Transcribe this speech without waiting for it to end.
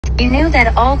You knew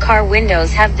that all car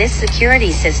windows have this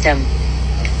security system.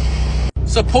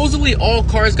 Supposedly all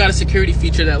cars got a security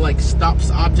feature that like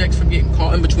stops objects from getting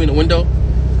caught in between the window.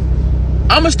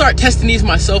 I'm gonna start testing these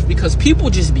myself because people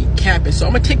just be capping. So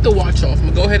I'm gonna take the watch off. I'm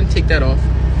gonna go ahead and take that off.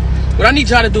 What I need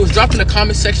y'all to do is drop in the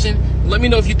comment section and let me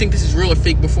know if you think this is real or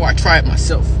fake before I try it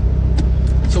myself.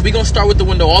 So we're gonna start with the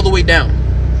window all the way down.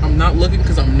 I'm not looking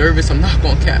because I'm nervous. I'm not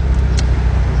gonna cap.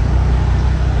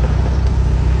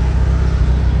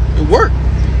 It worked.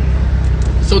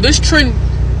 So this trend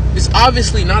is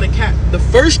obviously not a cap. The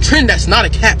first trend that's not a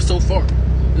cap so far.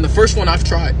 And the first one I've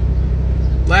tried.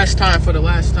 Last time for the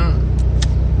last time.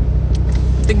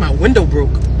 I think my window broke.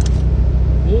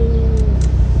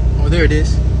 Oh, there it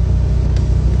is.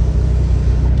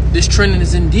 This trend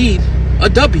is indeed a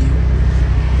W.